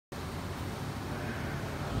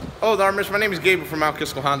Oh, Dharmesh, my name is Gabriel from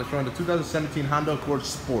Kisco Honda, showing the 2017 Honda Accord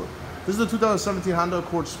Sport. This is the 2017 Honda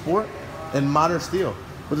Accord Sport in modern steel.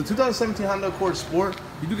 With the 2017 Honda Accord Sport,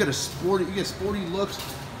 you do get you get sporty looks.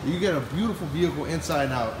 You get a beautiful vehicle inside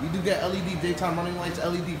and out. You do get LED daytime running lights,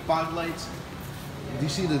 LED fog lights. Do you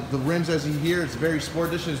see the rims as you hear? It's very sport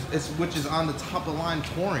edition, which is on the top of the line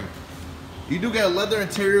touring. You do get a leather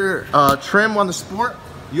interior trim on the Sport.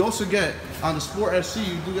 You also get, on the Sport SC,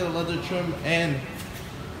 you do get a leather trim and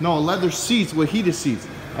leather seats with heated seats.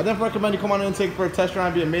 I definitely recommend you come on in and take it for a test drive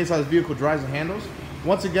and be amazed how this vehicle drives and handles.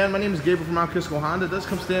 Once again, my name is Gabriel from Kisco Honda. It does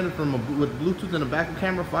come standard with Bluetooth and a backup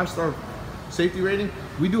camera, 5-star safety rating.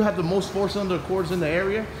 We do have the most 4-cylinder Accords in the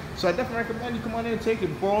area, so I definitely recommend you come on in and take it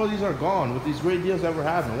before all of these are gone with these great deals that we're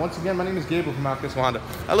having. Once again, my name is Gabriel from Kisco Honda.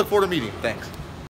 I look forward to meeting you. Thanks.